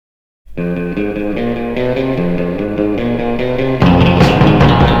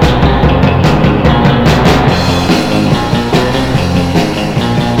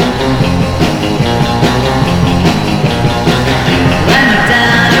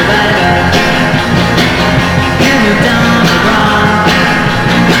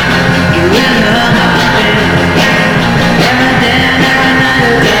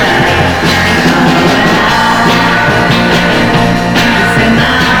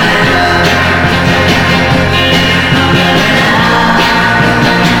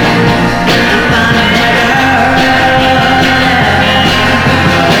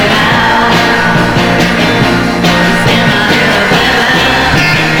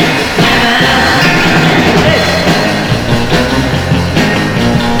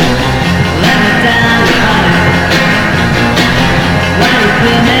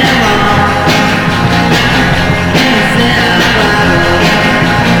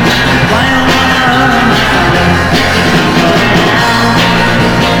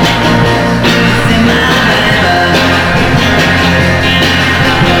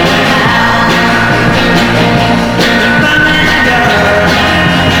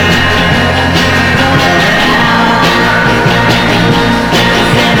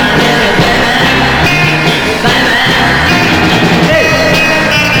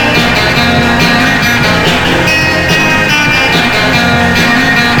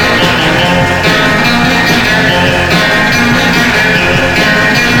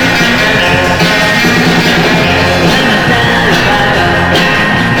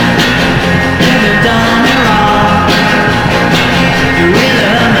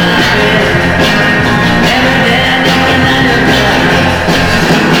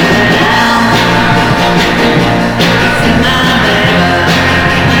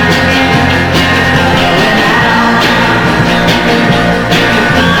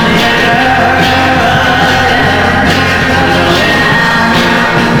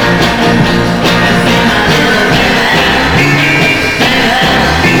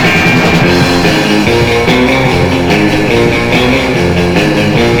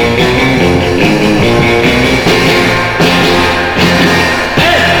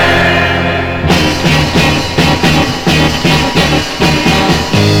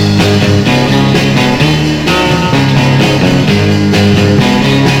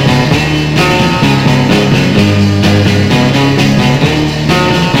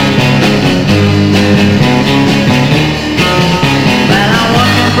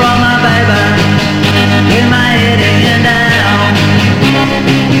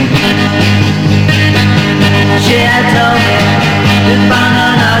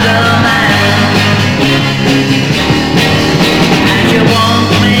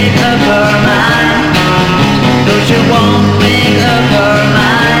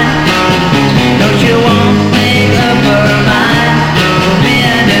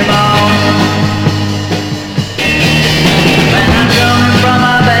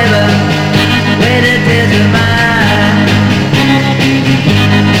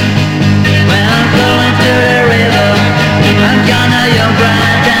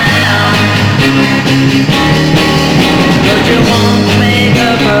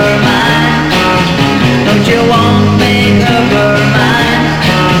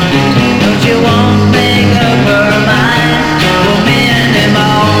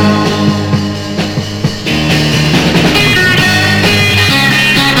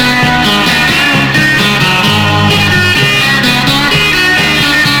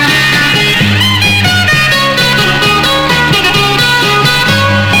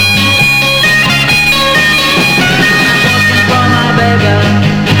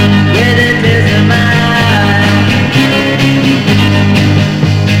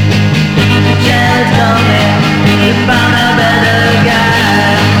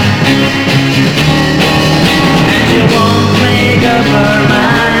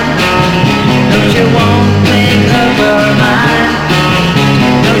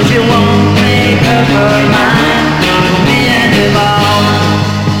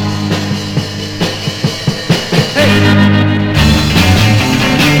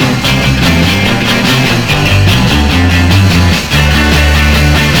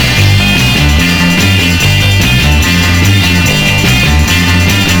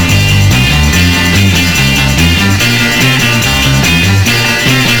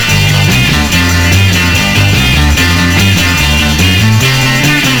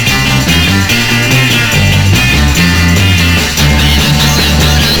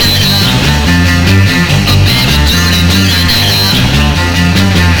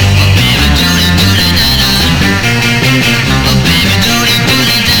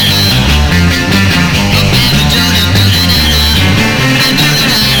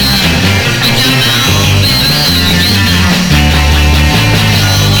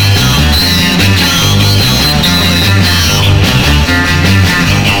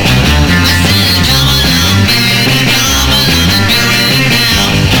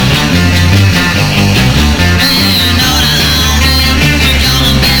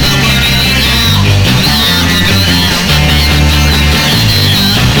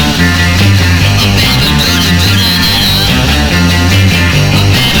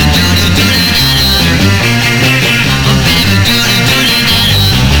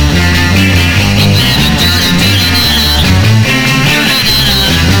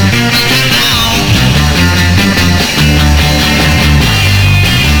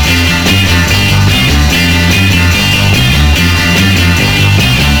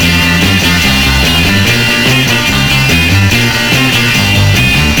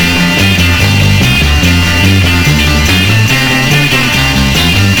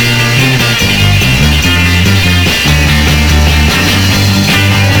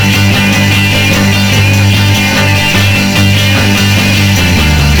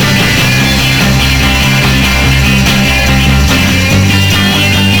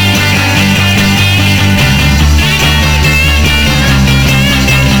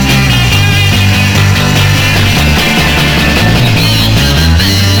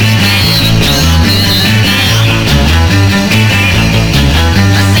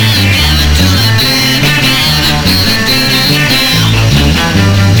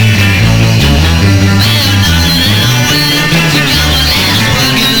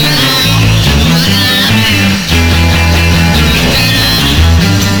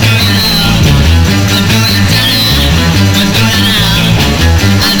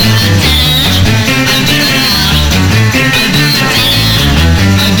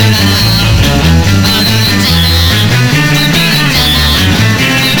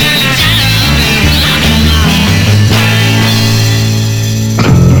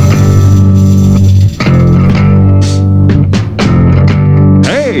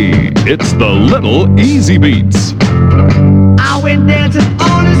It's the little Easybeats. I went dancing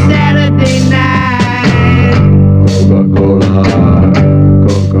on a Saturday night. Coca-Cola,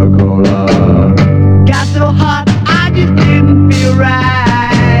 Coca-Cola. Got so hot I just didn't feel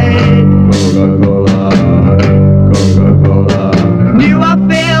right. Coca-Cola, Coca-Cola. Knew I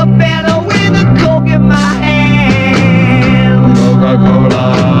felt better with a Coke in my hand. Coca-Cola,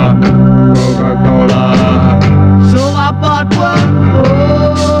 Coca-Cola. So I bought one for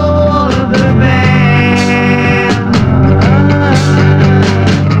the band.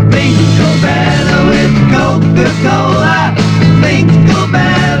 Things go better with Coca-Cola. Things go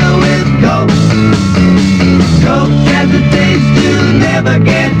better with Coke. Coke has a taste you never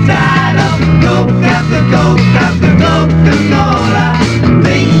get tired of. Coke after Coke after Coca-Cola.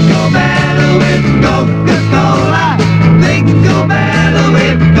 Things go better with Coca-Cola. Things go better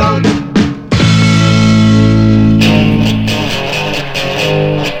with Coke.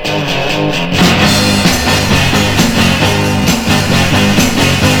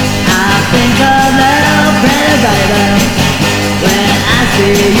 I think of love, pretty baby, when I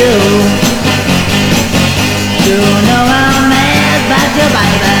see you. You know I'm mad about you,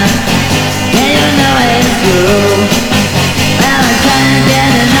 baby. Yeah, you know it's true. Well, I can't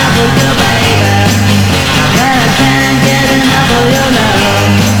get enough of you, baby. Well, I can't get enough of your love.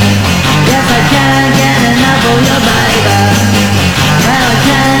 Yes, I can't get enough of you, baby. Well, I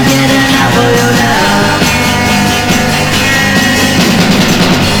can't get enough of your love.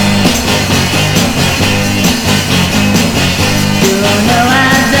 You know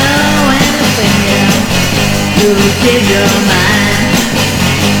I'd do anything to keep your mind.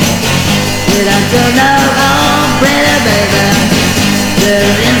 Without your love, oh pretty baby,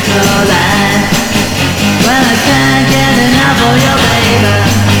 there is no life. Well, I can't get enough of your baby.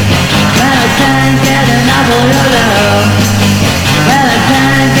 Well, I can't get enough of your love. Well, I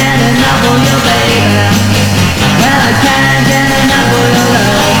can't get enough of your baby. Well, I can't get enough of your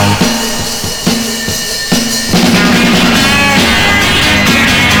love.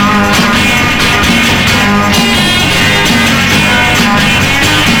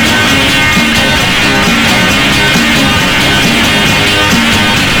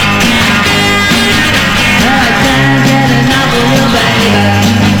 Well, I can't get enough of your baby.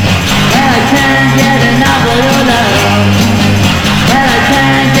 Well, I can't get enough of your love.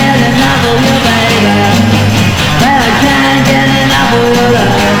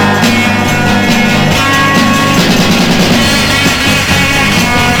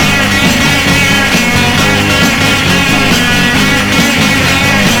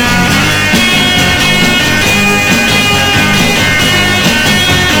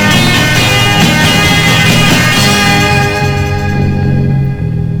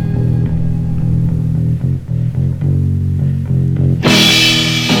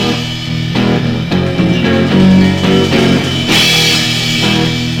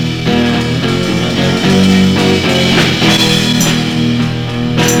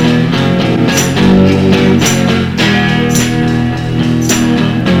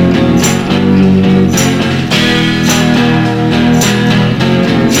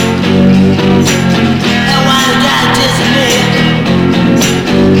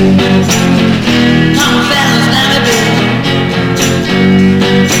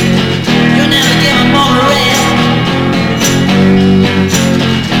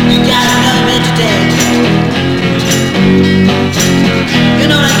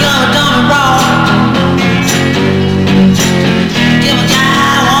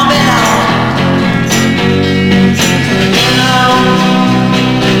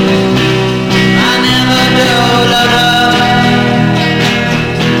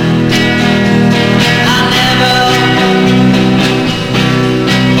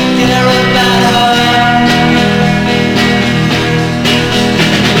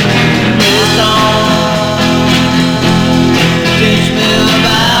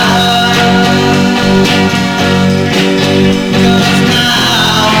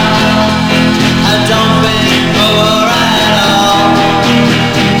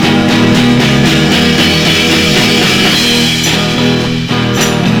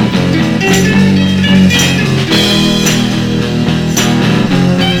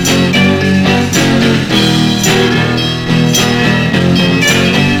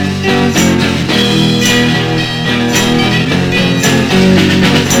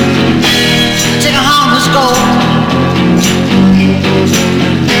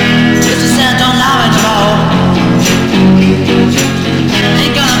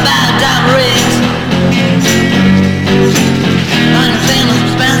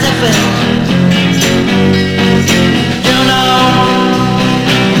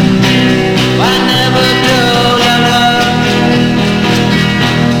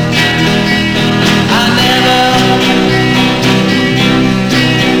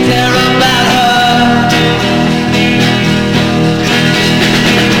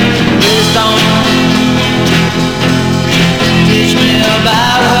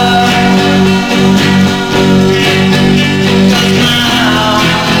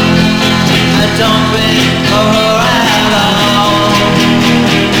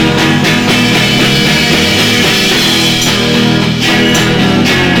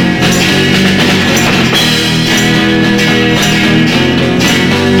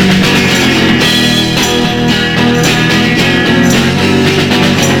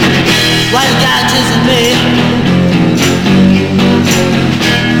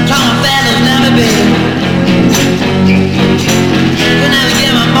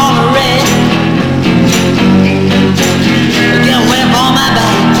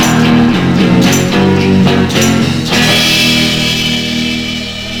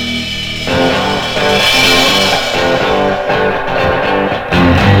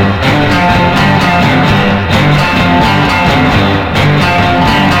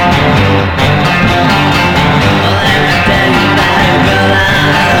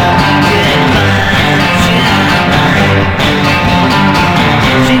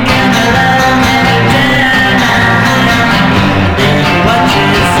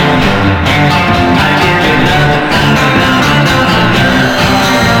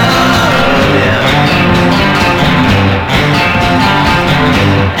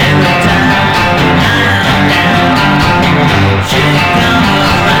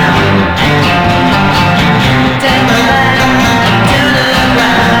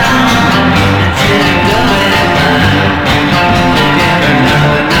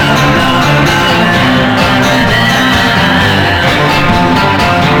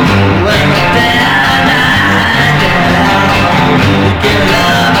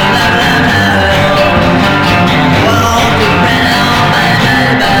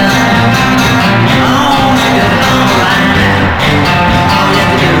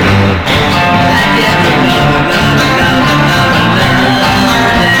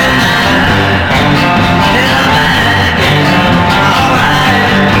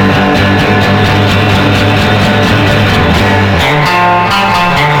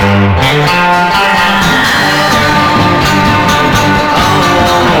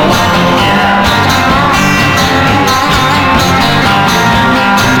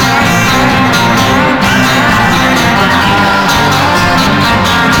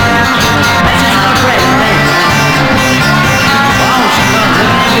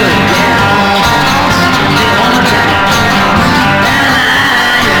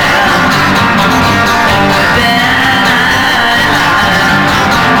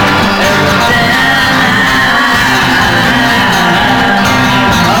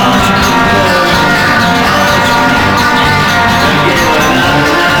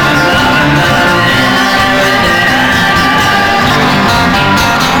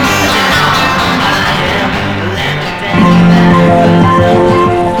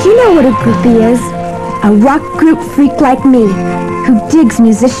 what a groupie is. A rock group freak like me, who digs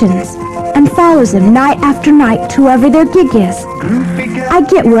musicians and follows them night after night to wherever their gig is. I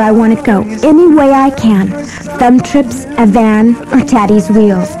get where I want to go any way I can. Thumb trips, a van, or Daddy's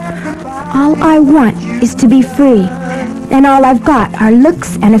wheels. All I want is to be free. And all I've got are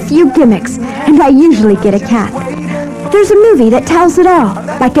looks and a few gimmicks, and I usually get a cat. There's a movie that tells it all,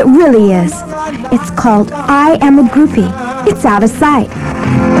 like it really is. It's called I Am a Groupie. It's out of sight.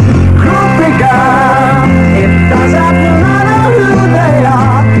 Groupie girl, it doesn't matter who they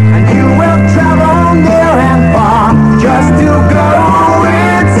are, and you will travel near and far just to go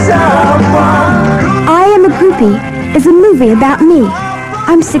with someone. I Am a Groupie is a movie about me.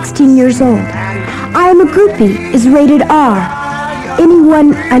 I'm 16 years old. I Am a Groupie is rated R.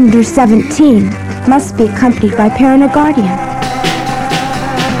 Anyone under 17 must be accompanied by parent or guardian.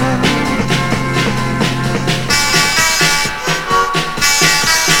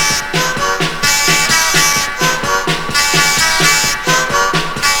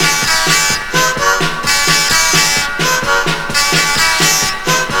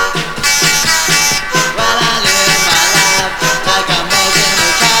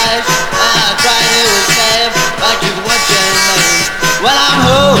 Well, I'm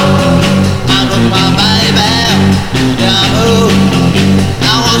hooked. I'm hooked, my baby. Yeah, I'm hooked.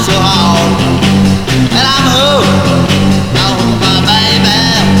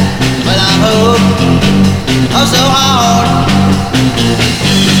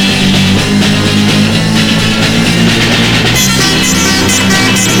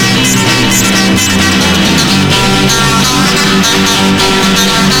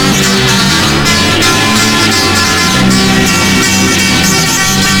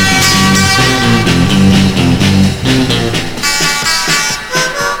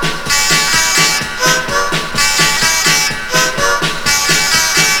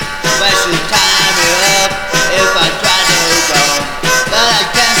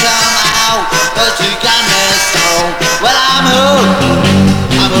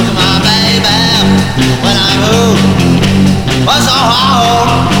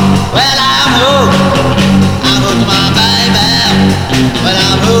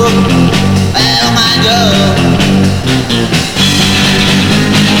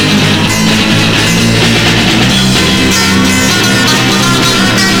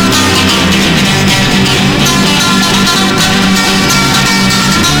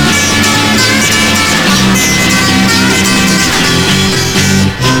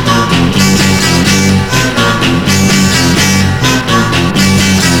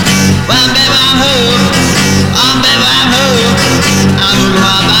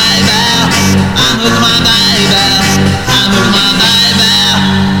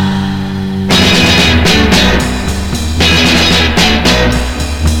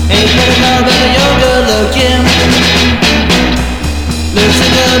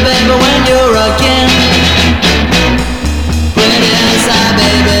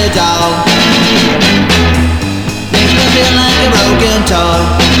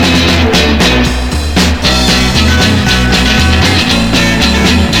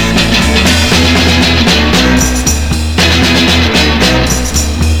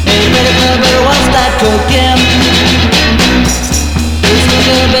 right cooking. It's so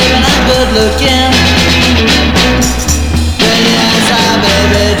good, baby, and I'm good looking. Well, yes, I'm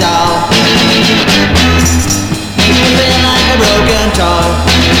baby doll. Makes me feel like a broken toy.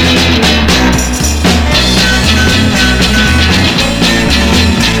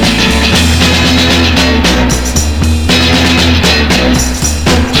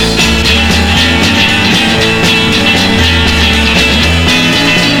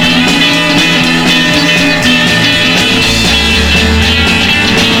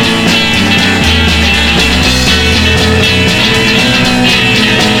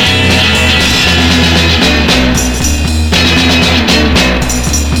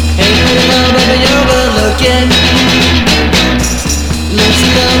 Looks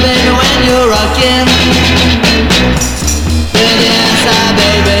good, baby, when you're rocking. Pretty inside,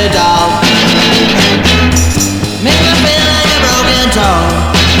 baby doll. Make me feel like a broken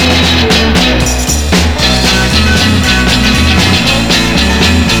toe.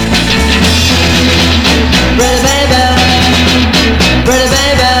 Pretty baby, pretty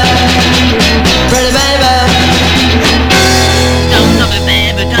baby, pretty baby. Don't stop it,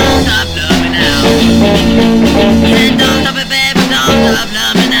 baby, don't stop loving now. Said don't stop it, baby, don't stop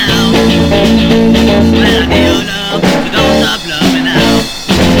loving now. Well, I need your love, so don't stop loving now.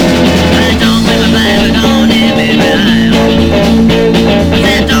 Said don't quit my baby, don't leave me behind.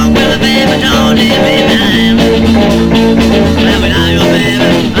 Said don't quit my baby, don't leave me behind. Well, without your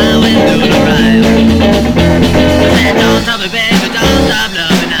baby, I went through the ride. Said don't stop it, baby, don't stop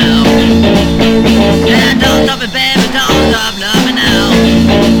loving now. Said don't stop it, baby, don't stop loving now.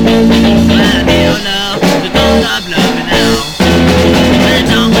 Well, I need your love, so don't stop loving now. Said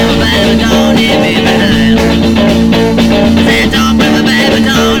don't quit my baby, don't leave me behind. Said don't quit my baby,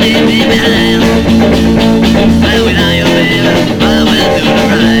 don't leave me behind. Well, without your baby, I went through the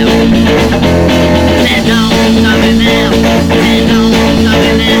ride. Said don't stop it now. Said don't stop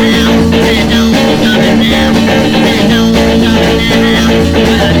it now. Said don't stop it now. Said don't stop it now.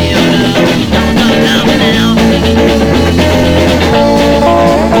 Well, I need your love, don't stop loving now.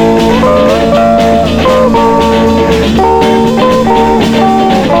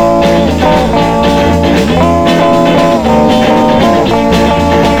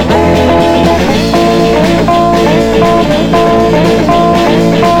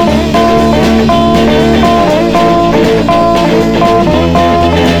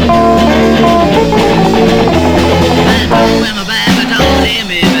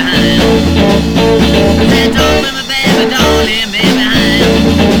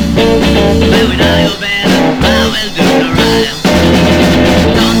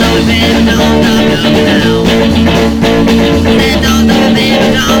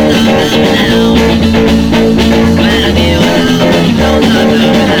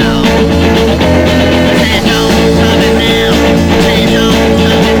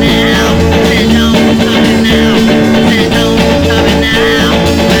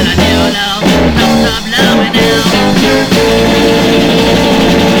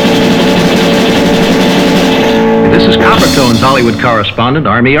 Hollywood correspondent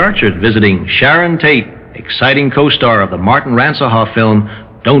Army Archer visiting Sharon Tate, exciting co-star of the Martin Ransohoff film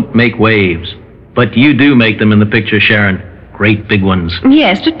Don't Make Waves. But you do make them in the picture, Sharon. Great big ones.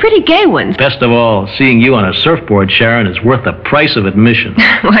 Yes, but pretty gay ones. Best of all, seeing you on a surfboard, Sharon, is worth the price of admission.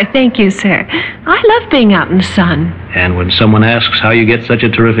 Why, thank you, sir. I love being out in the sun. And when someone asks how you get such a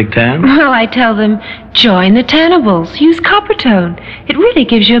terrific tan? Well, I tell them, join the tannables. Use Coppertone. It really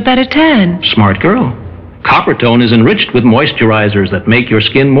gives you a better tan. Smart girl. Coppertone is enriched with moisturizers that make your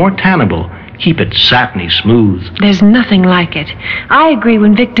skin more tannable. Keep it satiny smooth. There's nothing like it. I agree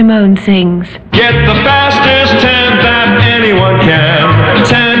when Vic Damone sings. Get the fastest tan that anyone can.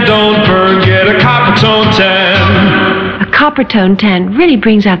 Tan don't burn, get a Coppertone tan. A Coppertone tan really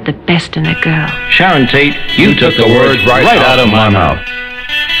brings out the best in a girl. Sharon Tate, you took the words right out of my mouth.